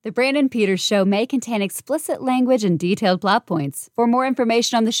The Brandon Peters Show may contain explicit language and detailed plot points. For more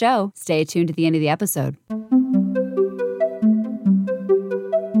information on the show, stay tuned to the end of the episode.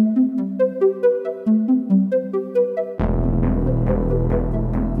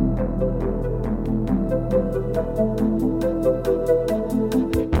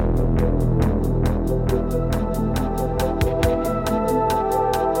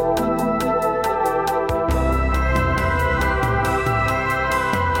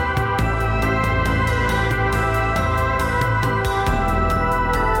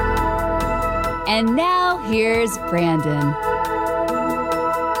 And now, here's Brandon.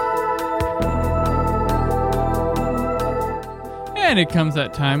 And it comes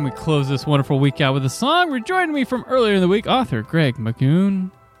that time we close this wonderful week out with a song. Rejoining me from earlier in the week, author Greg McGoon.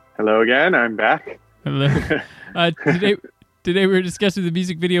 Hello again, I'm back. Hello. Today we were discussing the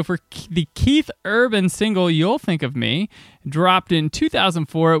music video for the Keith Urban single, You'll Think of Me. Dropped in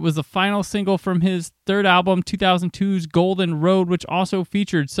 2004. It was the final single from his third album, 2002's Golden Road, which also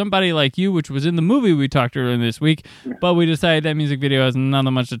featured Somebody Like You, which was in the movie we talked earlier this week. But we decided that music video has not that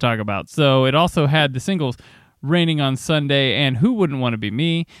much to talk about. So it also had the singles Raining on Sunday and Who Wouldn't Want to Be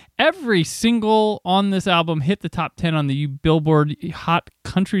Me. Every single on this album hit the top 10 on the Billboard Hot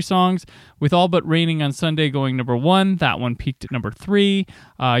Country Songs, with All But Raining on Sunday going number 1. That one peaked at number 3.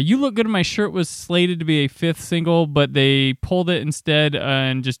 You Look Good in My Shirt was slated to be a 5th single, but they pulled it instead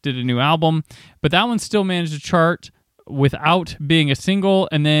and just did a new album. But that one still managed to chart without being a single,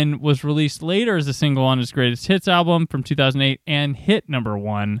 and then was released later as a single on his Greatest Hits album from 2008 and hit number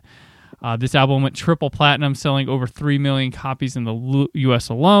 1. This album went triple platinum, selling over 3 million copies in the U.S.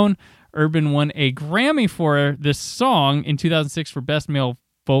 alone. Urban won a Grammy for this song in 2006 for Best Male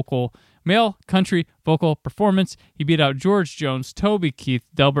Country Vocal Performance. He beat out George Jones, Toby Keith,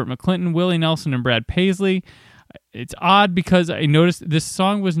 Delbert McClinton, Willie Nelson, and Brad Paisley. It's odd because I noticed this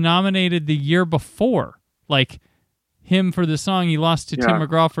song was nominated the year before. Like, him for the song, he lost to Tim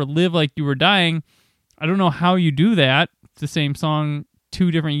McGraw for Live Like You Were Dying. I don't know how you do that. It's the same song, 2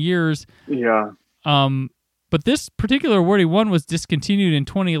 different years. Yeah. But this particular award he won was discontinued in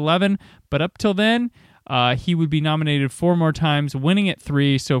 2011. But up till then, he would be nominated 4 more times, winning it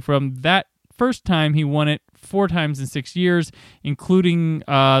 3. So from that first time, he won it 4 times in 6 years, including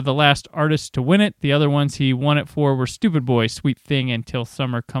the last artist to win it. The other ones he won it for were Stupid Boy, Sweet Thing, and Till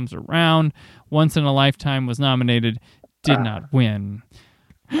Summer Comes Around. Once in a Lifetime was nominated, did not win.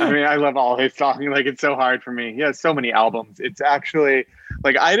 I mean, I love all his songs. Like, it's so hard for me. He has so many albums. It's actually,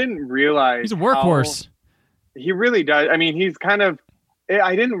 like, I didn't realize he's a workhorse. He really does. I mean, he's kind of,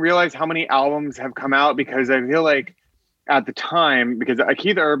 I didn't realize how many albums have come out, because I feel like at the time, because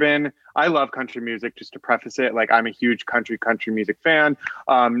Keith Urban, I love country music, just to preface it. Like, I'm a huge country music fan.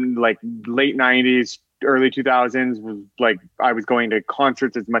 Like, late 90s, early 2000s was like, I was going to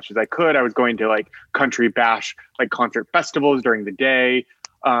concerts as much as I could. I was going to like country bash, like concert festivals during the day.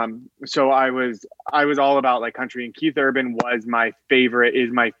 So I was all about like country, and Keith Urban is my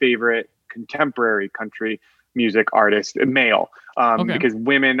favorite contemporary country music artist, male. Because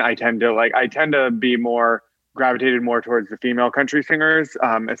women, I tend to be more gravitated more towards the female country singers,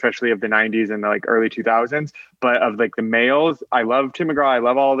 especially of the 90s and the like early 2000s. But of like the males, I love Tim McGraw. I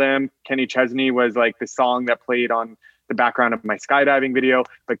love all of them. Kenny Chesney was like the song that played on the background of my skydiving video.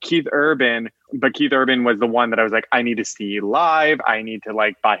 But Keith Urban was the one that I was like, I need to see live. I need to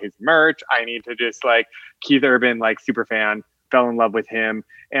like buy his merch. I need to just like Keith Urban, like super fan, fell in love with him.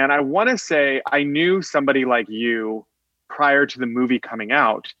 And I want to say I knew Somebody Like You prior to the movie coming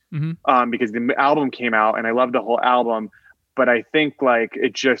out, because the album came out and I loved the whole album. But I think like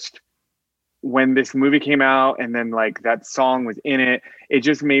it just, when this movie came out and then like that song was in it, it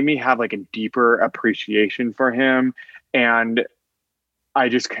just made me have like a deeper appreciation for him. And I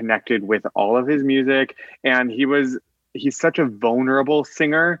just connected with all of his music. And he's such a vulnerable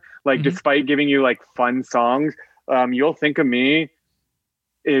singer. Like, despite giving you like fun songs, You'll Think of Me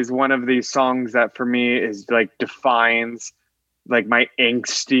is one of these songs that for me is like defines like my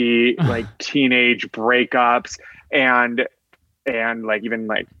angsty, like teenage breakups and like even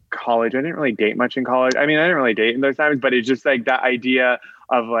like college. I didn't really date much in college. I mean, I didn't really date in those times, but it's just like that idea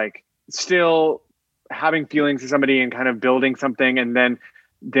of like still having feelings for somebody and kind of building something and then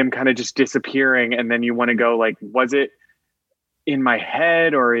them kind of just disappearing. And then you want to go like, was it in my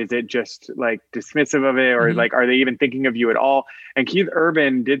head, or is it just like dismissive of it, or like, are they even thinking of you at all? And Keith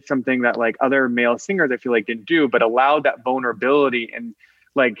Urban did something that like other male singers I feel like didn't do, but allowed that vulnerability and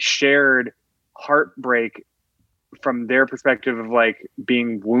like shared heartbreak from their perspective of like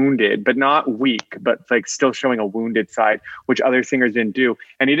being wounded, but not weak, but like still showing a wounded side, which other singers didn't do.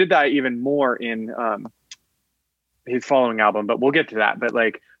 And he did that even more in his following album, but we'll get to that. But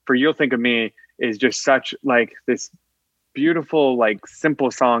like for You'll Think of Me is just such like this beautiful, like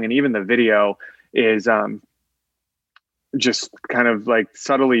simple song. And even the video is just kind of like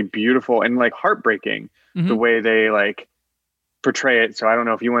subtly beautiful and like heartbreaking the way they like portray it. So I don't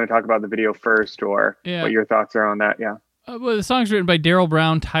know if you want to talk about the video first or what your thoughts are on that. Yeah. Well, the song's written by Daryl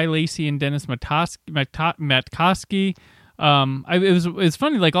Brown, Ty Lacey, and Dennis Matkowski. It was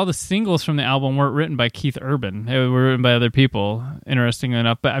funny, like all the singles from the album weren't written by Keith Urban. They were written by other people, interestingly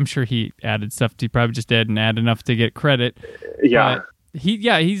enough, but I'm sure he added stuff. He probably just didn't add enough to get credit. Yeah. But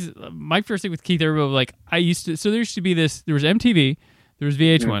he's my first thing with Keith Urban was like, there used to be there was MTV, there was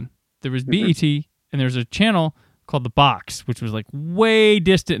VH1, there was BET, and there was a channel called The Box, which was like way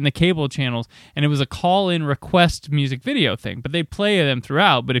distant in the cable channels, and it was a call-in request music video thing, but they'd play them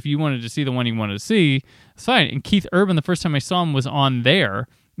throughout, but if you wanted to see the one you wanted to see, it's fine. And Keith Urban, the first time I saw him, was on there,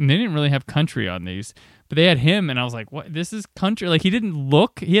 and they didn't really have country on these, but they had him, and I was like, what, this is country? Like, he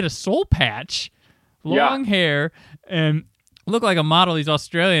had a soul patch, long hair, and looked like a model. He's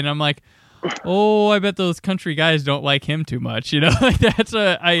Australian. I'm like, oh, I bet those country guys don't like him too much, like that's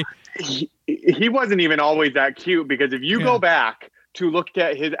he wasn't even always that cute, because if you go back to look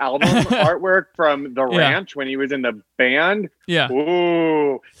at his album artwork from the ranch when he was in the band,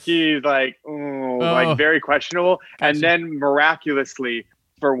 ooh, he's like, like very questionable. Gotcha. And then miraculously,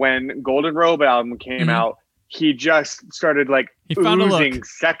 for when Golden Robe album came out, he just started like oozing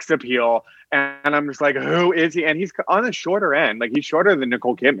sex appeal. And I'm just like, who is he? And he's on the shorter end. Like, he's shorter than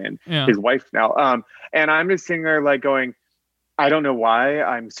Nicole Kidman, his wife now. And I'm just sitting there like going, I don't know why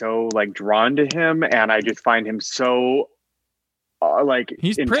I'm so like drawn to him, and I just find him so like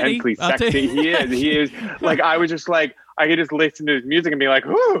he's intensely sexy. He is like, I was just like, I could just listen to his music and be like,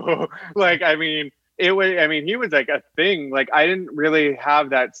 ooh, like, he was like a thing. Like, I didn't really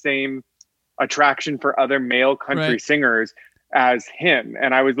have that same attraction for other male country singers as him.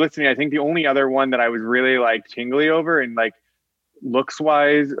 And I was listening, I think the only other one that I was really like tingly over and like looks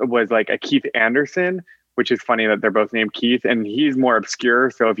wise was like a Keith Anderson, which is funny that they're both named Keith, and he's more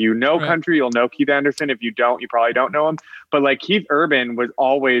obscure. So if you know country, you'll know Keith Anderson. If you don't, you probably don't know him. But like Keith Urban was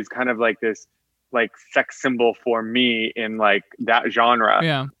always kind of like this like sex symbol for me in like that genre.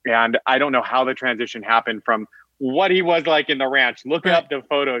 Yeah. And I don't know how the transition happened from what he was like in the ranch. Look up the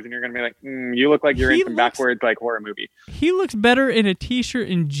photos and you're going to be like, you look like you're in some backwards like horror movie. He looks better in a t-shirt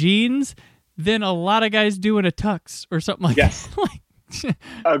and jeans than a lot of guys do in a tux or something like that.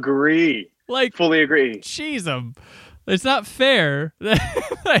 Agree. Like, fully agree. Jeez, it's not fair.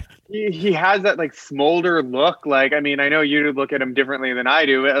 Like, he has that like smolder look. Like, I mean, I know you look at him differently than I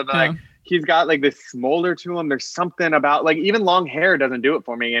do. But, like, he's got like this smolder to him. There's something about like even long hair doesn't do it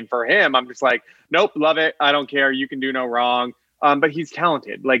for me. And for him, I'm just like, nope, love it. I don't care. You can do no wrong. But he's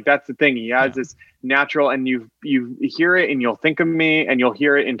talented. Like, that's the thing. He has this natural, and you hear it and You'll Think of Me, and you'll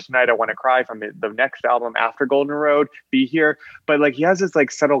hear it in Tonight I Want to Cry from the next album after Golden Road, Be Here. But like, he has this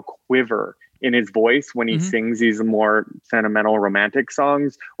like subtle quiver in his voice when he sings these more sentimental romantic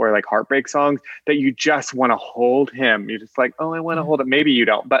songs or like heartbreak songs that you just want to hold him. You're just like, oh, I want to hold him. Maybe you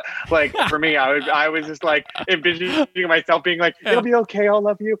don't. But like, for me, I was just like envisioning myself being like, it'll be okay. I'll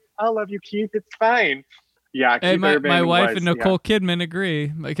love you. I'll love you, Keith. It's fine. Yeah, Keith Urban my wife and Nicole Kidman agree,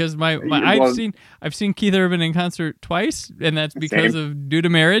 because I've seen Keith Urban in concert twice, and that's because of Due to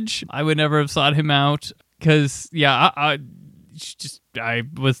Marriage. I would never have sought him out because I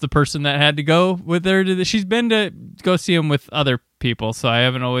was the person that had to go with her she's been to go see him with other people, so I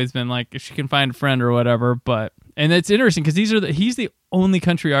haven't always been like, if she can find a friend or whatever. But and it's interesting because he's the only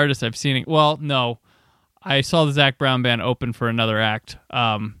country artist I've seen. Well, no, I saw the Zac Brown Band open for another act.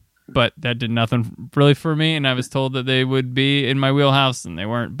 But that did nothing really for me, and I was told that they would be in my wheelhouse, and they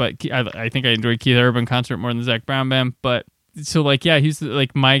weren't. But I think I enjoyed Keith Urban concert more than the Zac Brown Band. But so like, he's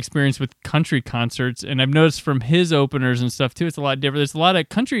like my experience with country concerts, and I've noticed from his openers and stuff too, it's a lot different. There's a lot of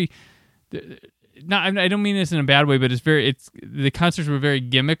country. I don't mean this in a bad way, but the concerts were very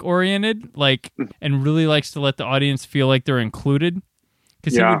gimmick oriented, like, and really likes to let the audience feel like they're included.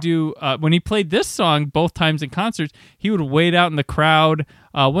 Because he would do, when he played this song both times in concerts, he would wait out in the crowd.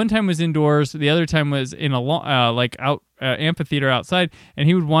 One time was indoors, the other time was in a amphitheater outside, and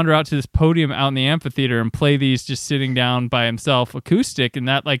he would wander out to this podium out in the amphitheater and play these just sitting down by himself, acoustic, and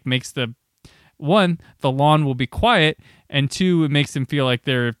that like makes the lawn will be quiet, and two, it makes them feel like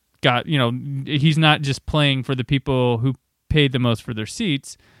he's not just playing for the people who paid the most for their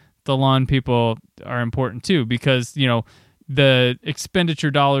seats. The lawn people are important too, because the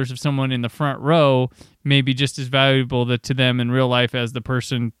expenditure dollars of someone in the front row may be just as valuable to them in real life as the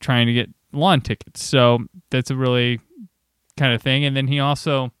person trying to get lawn tickets. So that's a really kind of thing. And then he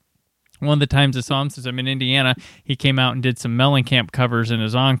also one of the times I saw him, since I'm in Indiana, he came out and did some Mellencamp covers in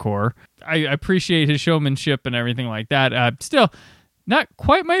his encore. I appreciate his showmanship and everything like that. Still, not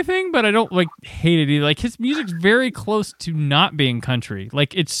quite my thing, but I don't hate it either. Like, his music's very close to not being country.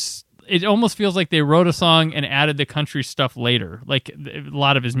 Like, it almost feels like they wrote a song and added the country stuff later. Like, a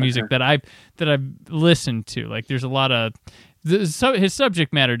lot of his music that I've listened to. Like, there's a lot of his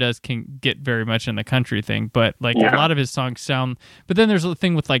subject matter can get very much in the country thing, but a lot of his songs sound. But then there's a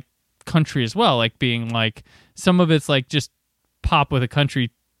thing with country as well, like being some of it's just pop with a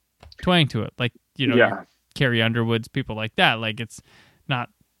country twang to it, Carrie Underwood's, people like that. Like, it's not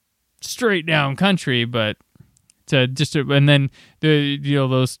straight down country, but and then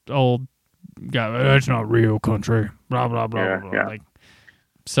those old guys, it's not real country, blah blah blah blah. Yeah.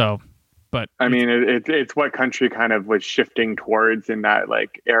 So. But I mean, it's what country kind of was shifting towards in that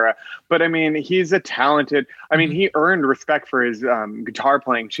era. But I mean, he's a talented. I mean, he earned respect for his guitar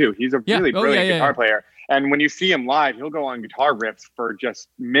playing too. He's a really brilliant guitar player. And when you see him live, he'll go on guitar riffs for just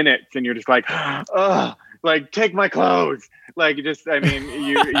minutes, and you're just like, ugh, take my clothes. I mean,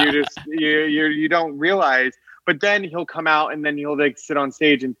 you don't realize. But then he'll come out, and then he'll sit on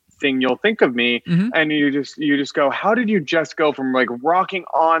stage and sing "You'll Think of Me," and you just go, how did you just go from rocking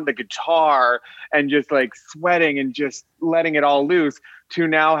on the guitar and just sweating and just letting it all loose to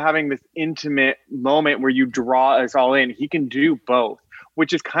now having this intimate moment where you draw us all in? He can do both,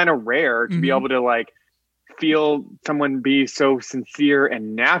 which is kind of rare to be able to feel someone be so sincere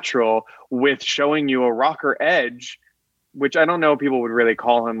and natural with showing you a rocker edge, which I don't know if people would really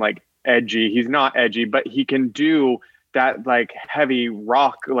call him edgy. He's not edgy, but he can do that heavy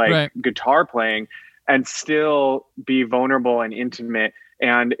rock guitar playing and still be vulnerable and intimate.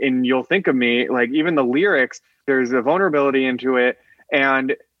 And in "You'll Think of Me," even the lyrics, there's a vulnerability into it,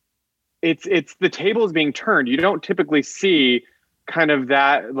 and it's the tables being turned. You don't typically see kind of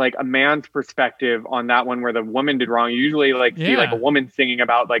that a man's perspective on that one where the woman did wrong. You usually see a woman singing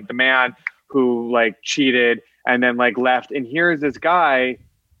about the man who cheated and then left. And here's this guy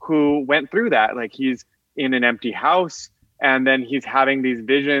who went through that. He's in an empty house, and then he's having these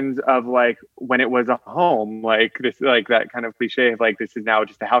visions of when it was a home, this that kind of cliche of this is now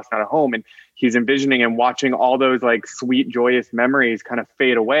just a house, not a home. And he's envisioning and watching all those sweet, joyous memories kind of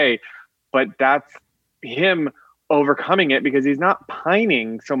fade away. But that's him overcoming it, because he's not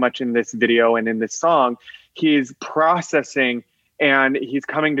pining so much in this video and in this song. He's processing, and he's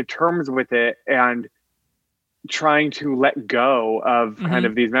coming to terms with it and trying to let go of kind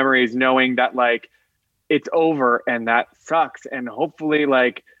of these memories, knowing that it's over and that sucks. And hopefully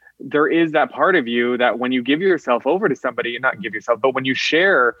there is that part of you that when you give yourself over to somebody, not give yourself, but when you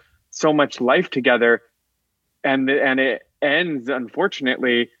share so much life together and it ends,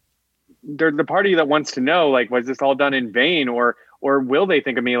 unfortunately, there's the part of you that wants to know, was this all done in vain, or will they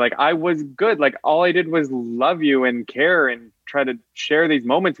think of me? I was good. All I did was love you and care and try to share these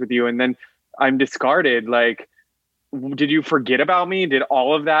moments with you. And then I'm discarded. Did you forget about me? Did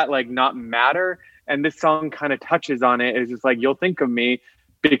all of that not matter? And this song kind of touches on it. It's just "You'll think of me,"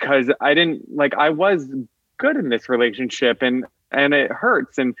 because I didn't I was good in this relationship, and it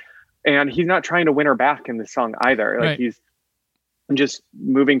hurts. And he's not trying to win her back in this song either. Right. He's just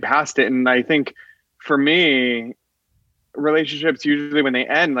moving past it. And I think for me, relationships usually when they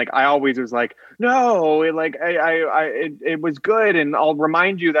end, I always was no, it was good, and I'll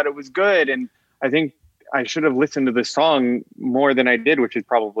remind you that it was good. And I think I should have listened to this song more than I did, which is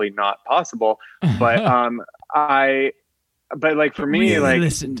probably not possible. But for me, really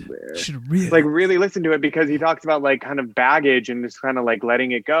listened. Really listen to it, because he talks about kind of baggage and just kind of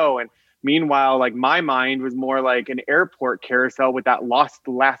letting it go. And meanwhile, my mind was more an airport carousel with that last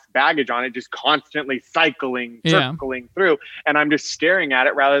baggage on it, just constantly circling through. And I'm just staring at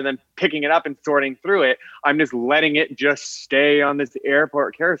it rather than picking it up and sorting through it. I'm just letting it just stay on this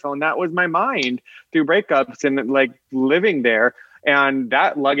airport carousel. And that was my mind through breakups and living there. And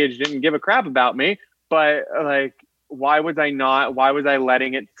that luggage didn't give a crap about me. But why was I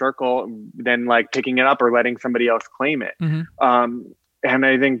letting it circle, then picking it up or letting somebody else claim it? And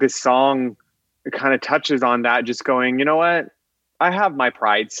I think this song kind of touches on that, just going, you know what? I have my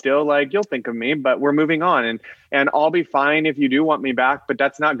pride still. You'll think of me, but we're moving on, and I'll be fine if you do want me back, but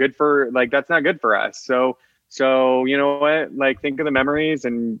that's not good for us. So you know what? Think of the memories,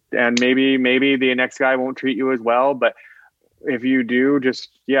 and maybe the next guy won't treat you as well, but if you do, just,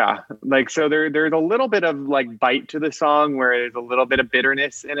 so there's a little bit of bite to the song where there's a little bit of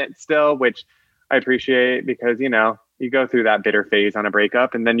bitterness in it still, which I appreciate, because, you go through that bitter phase on a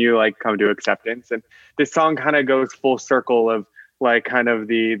breakup, and then you come to acceptance. And this song kind of goes full circle of kind of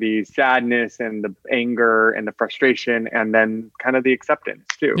the sadness and the anger and the frustration, and then kind of the acceptance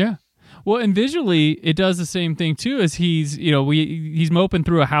too. Yeah. Well, and visually, it does the same thing too. As he's moping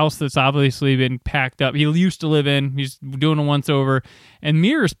through a house that's obviously been packed up. He used to live in. He's doing a once over, and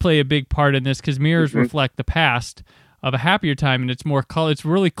mirrors play a big part in this because mirrors reflect the past of a happier time, and it's more color. It's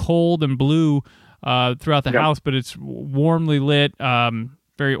really cold and blue throughout the house, but it's warmly lit,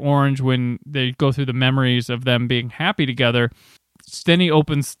 very orange when they go through the memories of them being happy together. Then he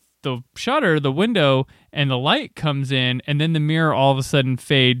opens the shutter, the window, and the light comes in, and then the mirror all of a sudden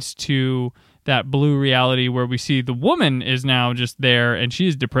fades to that blue reality where we see the woman is now just there, and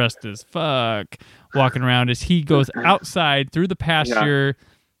she's depressed as fuck, walking around as he goes outside through the pasture,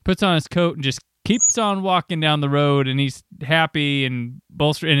 puts on his coat, and just keeps on walking down the road, and he's happy and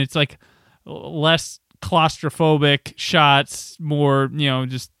bolstered, and it's like less claustrophobic shots, more,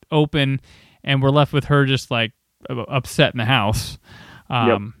 just open, and we're left with her just like upset in the house.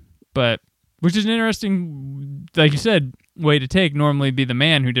 But which is an interesting, like you said, way to take. Normally be the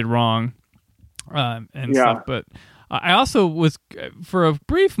man who did wrong and stuff. But I also was, for a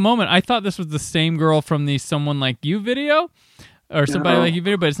brief moment, I thought this was the same girl from the Someone Like You video or Somebody Like You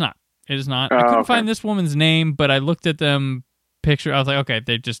video, but it's not. It is not. I couldn't find this woman's name, but I looked at them picture. I was like, okay,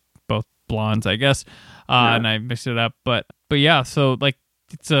 they're just both blondes, I guess. And I mixed it up. But yeah, so like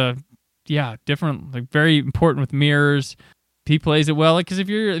it's different, like very important with mirrors. He plays it well, because if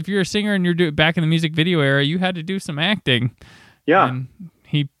you're a singer and you're back in the music video era, you had to do some acting. Yeah, and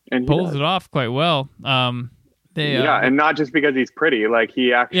he pulls it off quite well. And not just because he's pretty, like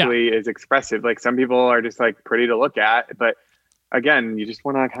he actually is expressive. Like some people are just like pretty to look at, but again, you just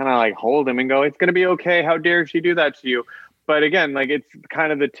want to kind of like hold him and go, "It's going to be okay. How dare she do that to you?" But again, like it's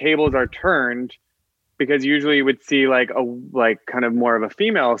kind of the tables are turned. Because usually you would see like kind of more of a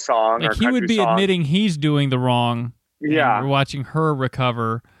female song, like or he would be admitting he's doing the wrong. Yeah, we're watching her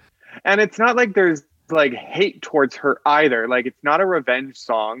recover, and it's not like there's like hate towards her either. Like it's not a revenge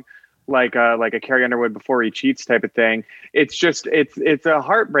song, like a Carrie Underwood Before He Cheats type of thing. It's just it's a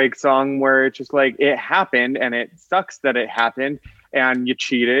heartbreak song where it's just like it happened and it sucks that it happened and you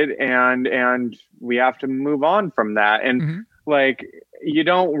cheated and we have to move on from that. And like you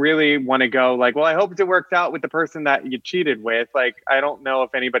don't really want to go like, well, I hope it works out with the person that you cheated with. Like I don't know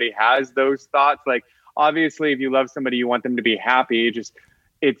if anybody has those thoughts. Like obviously, if you love somebody, you want them to be happy.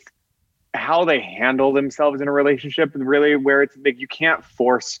 It's how they handle themselves in a relationship, really, where it's like you can't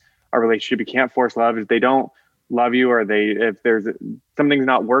force a relationship. You can't force love if they don't love you, or if there's something's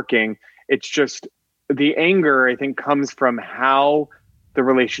not working. It's just the anger, I think, comes from how the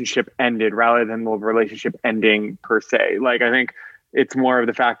relationship ended rather than the relationship ending per se. Like I think it's more of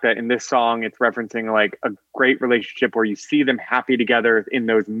the fact that in this song, it's referencing like a great relationship where you see them happy together in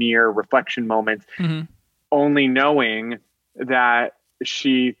those mirror reflection moments, only knowing that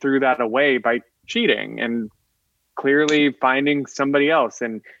she threw that away by cheating and clearly finding somebody else.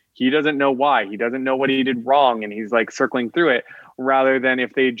 And he doesn't know why. He doesn't know what he did wrong. And he's like circling through it, rather than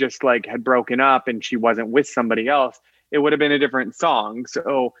if they just like had broken up and she wasn't with somebody else, it would have been a different song.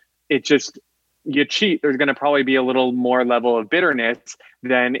 So it just, you cheat, there's going to probably be a little more level of bitterness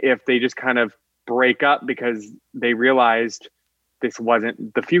than if they just kind of break up because they realized this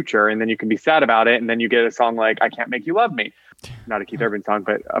wasn't the future. And then you can be sad about it. And then you get a song like I Can't Make You Love Me. Not a Keith Urban song,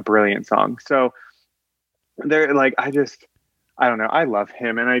 but a brilliant song. So they're like, I don't know. I love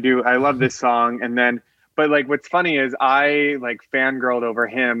him. And I love this song. And then, but like, what's funny is I like fangirled over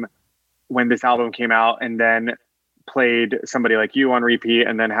him when this album came out, and then played Somebody Like You on repeat,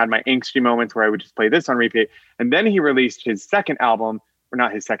 and then had my angsty moments where I would just play this on repeat. And then he released his second album, or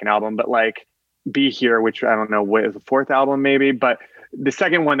not his second album, but like Be Here, which I don't know what is the fourth album maybe, but the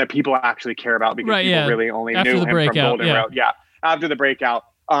second one that people actually care about because people really only knew him from Golden Road. Yeah. After the breakout,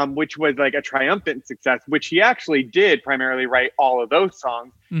 which was like a triumphant success, which he actually did primarily write all of those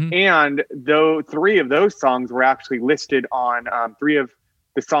songs. And though 3 of those songs were actually listed on 3 of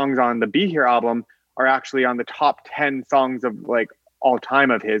the songs on the Be Here album are actually on the top 10 songs of like all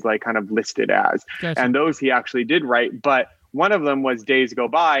time of his, like kind of listed as. Gotcha. And those he actually did write, but one of them was Days Go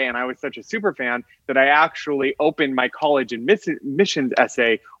By. And I was such a super fan that I actually opened my college admissions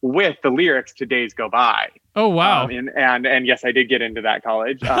essay with the lyrics to Days Go By. Oh, wow. And yes, I did get into that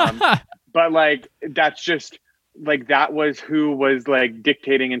college. But like, that's just like, that was who was like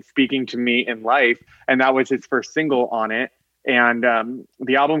dictating and speaking to me in life. And that was his first single on it. And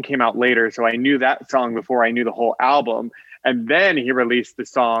the album came out later, so I knew that song before I knew the whole album. And then he released the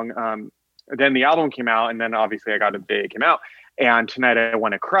song. Then the album came out, and then obviously I got it the day it came out. And Tonight I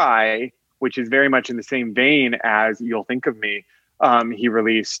Want to Cry, which is very much in the same vein as You'll Think of Me, he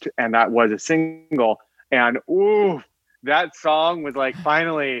released, and that was a single. And ooh, that song was like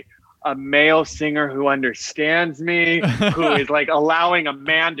finally a male singer who understands me, who is like allowing a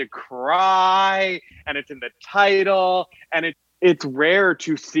man to cry, and it's in the title. And it's rare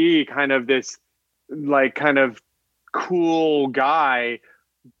to see kind of this like kind of cool guy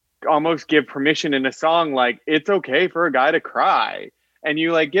almost give permission in a song, like it's okay for a guy to cry. And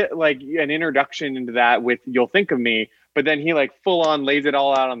you like get like an introduction into that with You'll Think of Me, but then he like full on lays it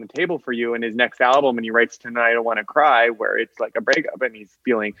all out on the table for you in his next album, and he writes Tonight I Want to Cry, where it's like a breakup and he's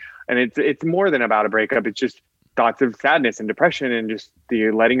feeling, and it's more than about a breakup. It's just thoughts of sadness and depression, and just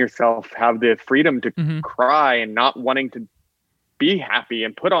the letting yourself have the freedom to cry and not wanting to be happy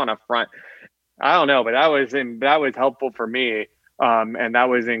and put on a front. I don't know, but that was helpful for me. And that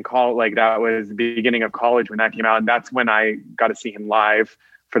was in college, like that was the beginning of college when that came out. And that's when I got to see him live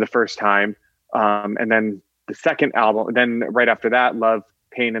for the first time. And then the second album, then right after that, Love,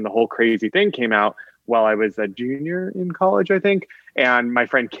 Pain, and the Whole Crazy Thing came out while I was a junior in college, I think. And my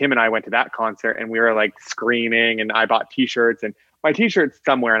friend Kim and I went to that concert, and we were like screaming, and I bought t-shirts, and my t-shirt's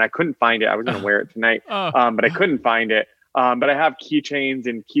somewhere and I couldn't find it. I was going to wear it tonight, but I couldn't find it. But I have keychains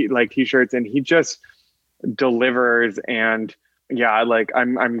and like t-shirts, and he just delivers. And yeah, like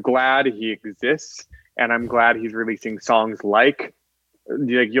I'm glad he exists, and I'm glad he's releasing songs like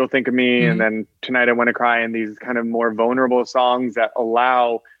You'll Think of Me, and then Tonight I Want to Cry, and these kind of more vulnerable songs that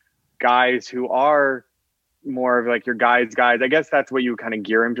allow guys who are more of like your guys. I guess that's what you kind of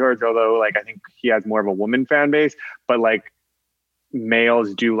gear him towards, although like I think he has more of a woman fan base, but like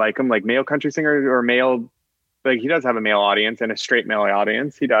males do like him, like male country singers or male, like he does have a male audience and a straight male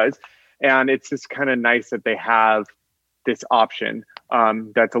audience. He does. And it's just kind of nice that they have this option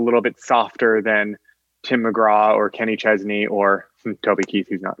that's a little bit softer than Tim McGraw or Kenny Chesney or Toby Keith,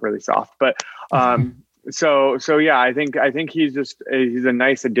 who's not really soft. But so yeah, I think he's a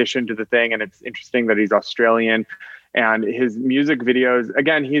nice addition to the thing. And it's interesting that he's Australian, and his music videos,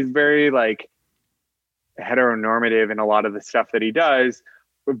 again, he's very like heteronormative in a lot of the stuff that he does,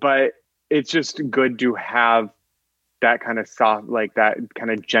 but it's just good to have that kind of soft, like that kind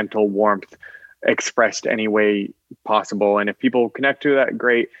of gentle warmth expressed any way possible. And if people connect to that,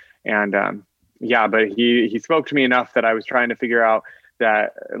 great. And yeah, but he spoke to me enough that I was trying to figure out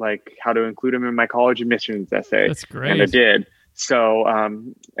that like how to include him in my college admissions essay. That's great. And I did. So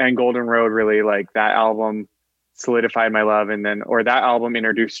and Golden Road, really, like that album solidified my love, and then that album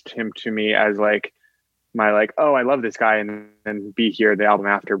introduced him to me as like my like, oh, I love this guy. And then Be Here, the album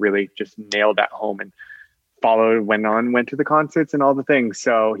after, really just nailed that home, and went to the concerts and all the things.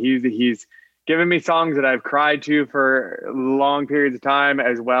 So he's given me songs that I've cried to for long periods of time,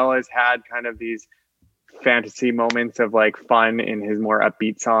 as well as had kind of these fantasy moments of like fun in his more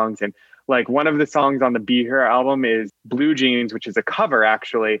upbeat songs. And like one of the songs on the Be Here album is Blue Jeans, which is a cover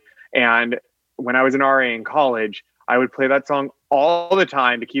actually. And when I was an RA in college, I would play that song all the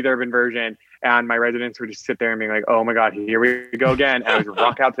time, the Keith Urban version. And my residents would just sit there and be like, oh my God, here we go again. And I would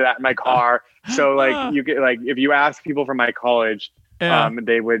rock out to that in my car. So like you get like, if you ask people from my college,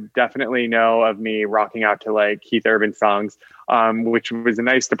 they would definitely know of me rocking out to like Keith Urban songs, which was a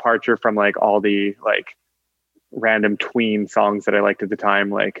nice departure from like all the like random tween songs that I liked at the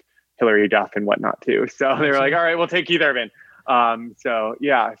time, like Hilary Duff and whatnot too. So they were like, all right, we'll take Keith Urban. So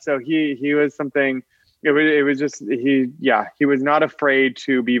yeah, so he was something. It was just he was not afraid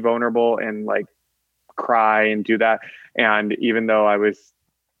to be vulnerable and like cry and do that. And even though I was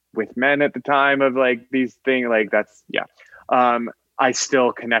with men at the time of like these things, like that's I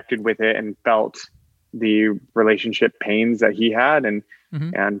still connected with it and felt the relationship pains that he had and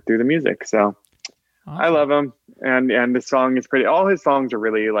through the music. So awesome. I love him. And the song is pretty, all his songs are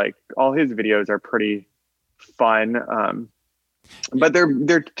really like, all his videos are pretty fun. But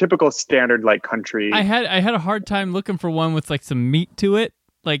they're typical standard like country. I had a hard time looking for one with like some meat to it,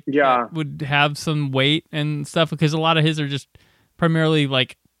 like that would have some weight and stuff, because a lot of his are just primarily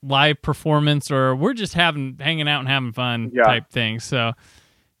like live performance or we're just hanging out and having fun type thing. So,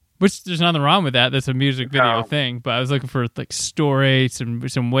 which there's nothing wrong with that. That's a music video thing. But I was looking for like story,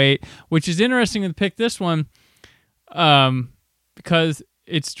 some weight, which is interesting to pick this one, because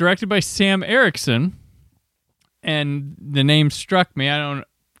it's directed by Sam Erickson. And the name struck me.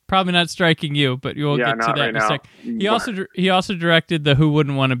 Probably not striking you, but you'll get to that right in a sec. He also directed the Who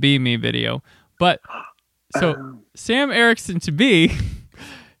Wouldn't Want to Be Me video. But so Sam Erickson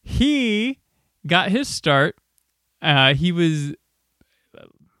he got his start. He was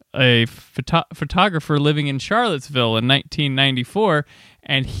a photographer living in Charlottesville in 1994,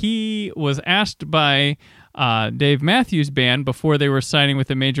 and he was asked by Dave Matthews Band before they were signing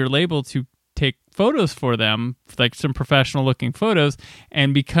with a major label to take photos for them, like some professional looking photos,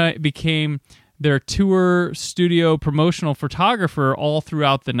 and became their tour studio promotional photographer all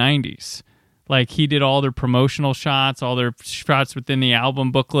throughout the 90s. Like, he did all their promotional shots, all their shots within the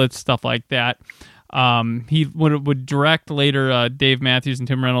album booklets, stuff like that. He would direct later Dave Matthews and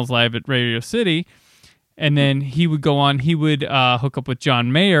Tim Reynolds live at Radio City. And then he would go on, he would hook up with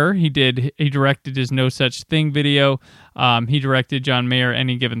John Mayer. He directed his No Such Thing video. He directed John Mayer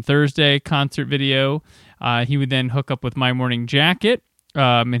Any Given Thursday concert video. He would then hook up with My Morning Jacket.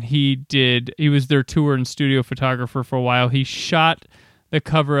 And he was their tour and studio photographer for a while. He shot the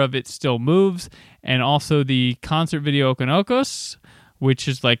cover of It Still Moves and also the concert video Okonokos, which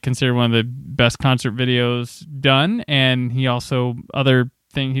is like considered one of the best concert videos done. And he also, other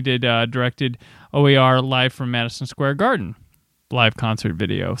thing he did, directed OER Live from Madison Square Garden live concert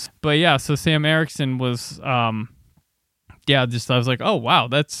videos. But yeah, so Sam Erickson was, I was like, oh wow,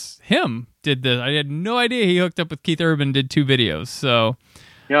 that's him. Did this? I had no idea he hooked up with Keith Urban, did 2 videos. So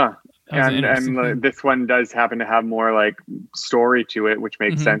yeah, and this one does happen to have more like story to it, which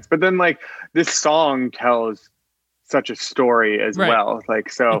makes sense. But then like this song tells such a story as well. Like,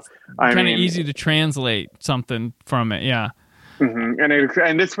 so it's kind of easy to translate something from it. Yeah.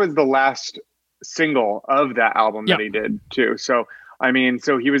 And this was the last single of that album that he did too. So, I mean,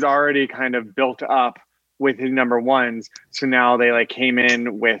 so he was already kind of built up with his number ones. So now they like came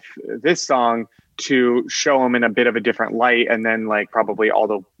in with this song to show him in a bit of a different light. And then like probably all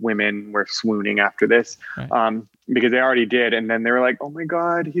the women were swooning after this, because they already did. And then they were like, oh my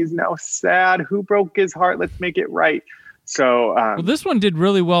God, he's now sad. Who broke his heart? Let's make it right. So well, this one did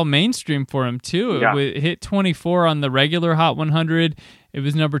really well mainstream for him too. It hit 24 on the regular Hot 100. It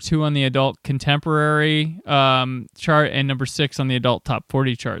was number 2 on the adult contemporary chart and number 6 on the adult top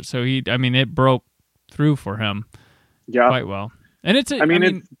 40 chart. So it broke through for him quite well. And it's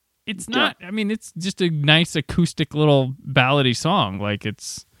just a nice acoustic little ballady song. Like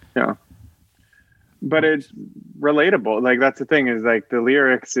it's but it's relatable. Like that's the thing is like the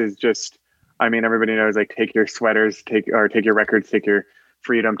lyrics is just. I mean, everybody knows, like, take your sweaters, take your records, take your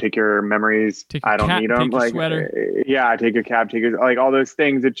freedom, take your memories. I don't need them. Like, take your cab, take your, like, all those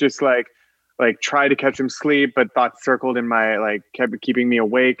things. It's just like try to catch him sleep, but thoughts circled in my, like, kept keeping me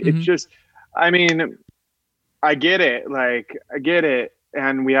awake. It's just, I mean, I get it. Like, I get it.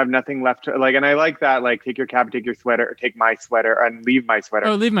 And we have nothing left to, like, and I like that, like, take your cab, take your sweater, or take my sweater, and leave my sweater.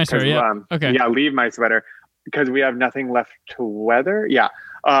 Oh, leave my sweater, yeah. Okay. Yeah, leave my sweater, because we have nothing left to weather. Yeah.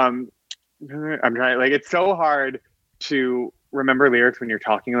 I'm trying, like, it's so hard to remember lyrics when you're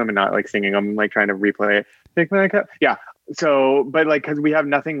talking them and not like singing them, like trying to replay it. Take my cup. Yeah. So, but like, cause we have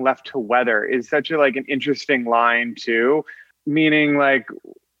nothing left to weather is such a, like an interesting line too, meaning like,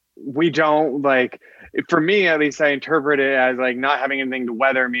 we don't like, for me, at least I interpret it as like not having anything to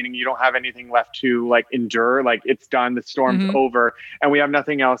weather, meaning you don't have anything left to like endure. Like it's done, the storm's over and we have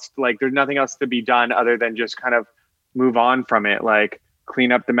nothing else. Like there's nothing else to be done other than just kind of move on from it. Like,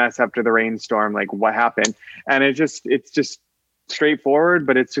 clean up the mess after the rainstorm, like what happened. And it's just straightforward,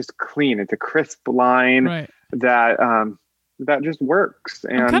 but it's just clean. It's a crisp line that just works.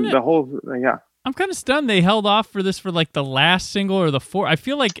 And the whole, I'm kind of stunned they held off for this for like the last single or the 4. I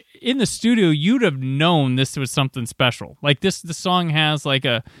feel like in the studio, you'd have known this was something special. Like the song has like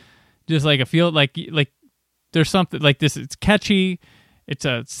a feel like there's something like this. It's catchy. It's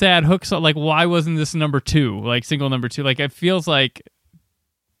a sad hook. So like, why wasn't this number 2, like single number 2? Like it feels like,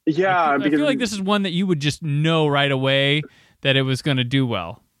 I feel like this is one that you would just know right away that it was going to do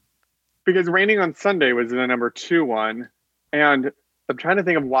well. Because Raining on Sunday was the number 2 one. And I'm trying to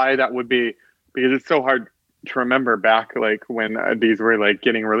think of why that would be, because it's so hard to remember back, like when these were like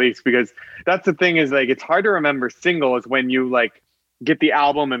getting released, because that's the thing is like, it's hard to remember singles when you like get the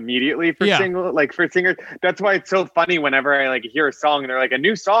album immediately for single, like for singers. That's why it's so funny whenever I like hear a song and they're like, a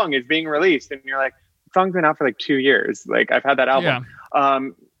new song is being released. And you're like, the song's been out for like 2 years. Like I've had that album.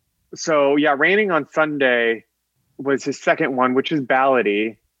 So yeah, Raining on Sunday was his second one, which is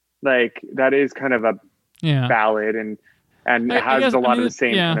ballady. Like that is kind of a ballad and it has a lot of the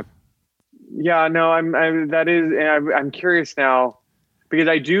same kind of. Yeah, no, I'm curious now because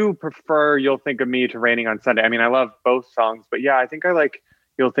I do prefer You'll Think of Me to Raining on Sunday. I mean, I love both songs, but yeah, I think I like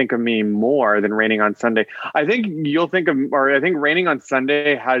You'll Think of Me more than Raining on Sunday. I think Raining on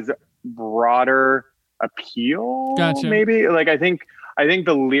Sunday has broader appeal. Gotcha. Maybe like I think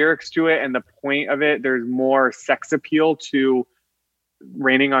the lyrics to it and the point of it, there's more sex appeal to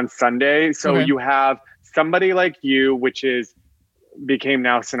Raining on Sunday. So you have Somebody Like You, which became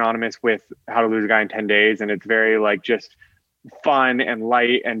now synonymous with How to Lose a Guy in 10 Days. And it's very like just fun and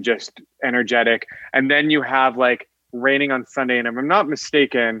light and just energetic. And then you have like Raining on Sunday. And if I'm not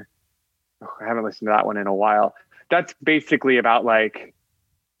mistaken, I haven't listened to that one in a while. That's basically about like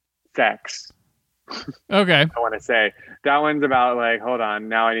sex. Okay. I want to say that one's about like, hold on,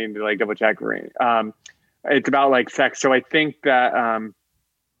 now I need to like double check. It's about like sex. So I think that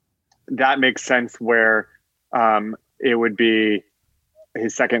that makes sense where it would be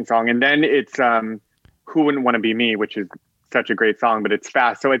his second song. And then it's Who Wouldn't Want to Be Me, which is such a great song, but it's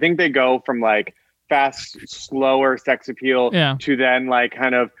fast. So I think they go from like fast, slower sex appeal to then like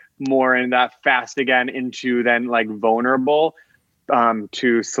kind of more in that fast again into then like vulnerable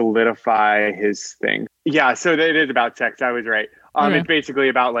to solidify his thing. Yeah, so it is about sex. I was right. It's basically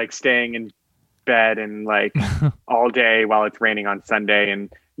about like staying in bed and like all day while it's raining on Sunday,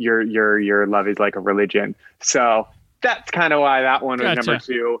 and your love is like a religion. So that's kind of why that one was number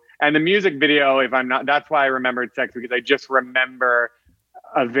 2. And the music video, that's why I remembered sex, because I just remember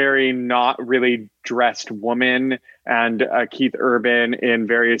a very not really dressed woman and Keith Urban in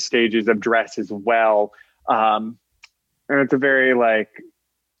various stages of dress as well. And it's a very like,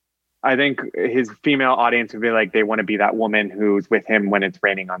 I think his female audience would be like, they want to be that woman who's with him when it's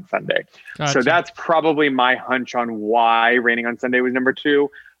raining on Sunday. Gotcha. So that's probably my hunch on why Raining on Sunday was number 2.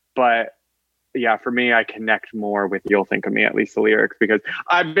 But yeah, for me, I connect more with You'll Think of Me, at least the lyrics, because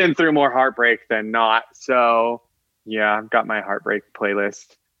I've been through more heartbreak than not. So yeah, I've got my heartbreak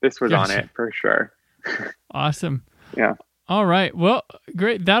playlist. This was on it for sure. Awesome. Yeah. All right. Well,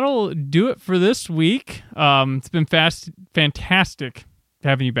 great. That'll do it for this week. It's been fantastic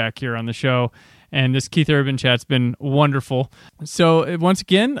having you back here on the show. And this Keith Urban chat's been wonderful. So once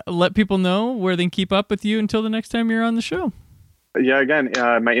again, let people know where they can keep up with you until the next time you're on the show. Yeah, again,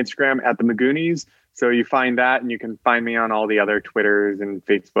 my Instagram at the McGoonies. So you find that, and you can find me on all the other Twitters and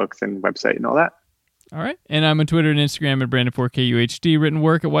Facebooks and website and all that. All right. And I'm on Twitter and Instagram at Brandon4KUHD. Written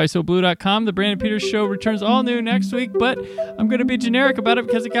work at whysoblu.com. The Brandon Peters Show returns all new next week, but I'm going to be generic about it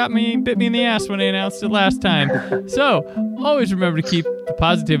because it bit me in the ass when I announced it last time. So always remember to keep the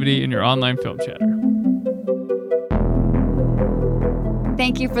positivity in your online film chatter.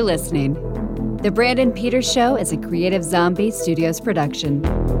 Thank you for listening. The Brandon Peters Show is a Creative Zombie Studios production.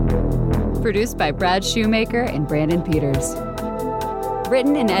 Produced by Brad Shoemaker and Brandon Peters.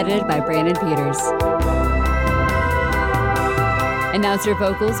 Written and edited by Brandon Peters. Announcer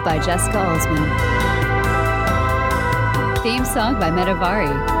vocals by Jessica Alsman. Theme song by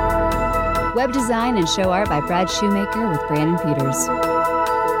Metavari. Web design and show art by Brad Shoemaker with Brandon Peters.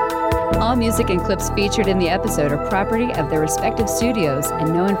 All music and clips featured in the episode are property of their respective studios,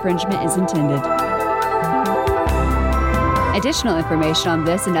 and no infringement is intended. Additional information on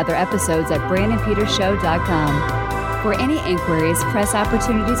this and other episodes at BrandonPetersShow.com. For any inquiries, press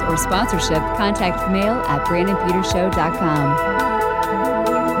opportunities, or sponsorship, contact mail at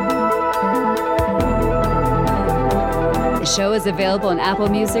BrandonPetersShow.com. The show is available on Apple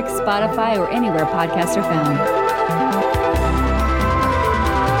Music, Spotify, or anywhere podcasts are found.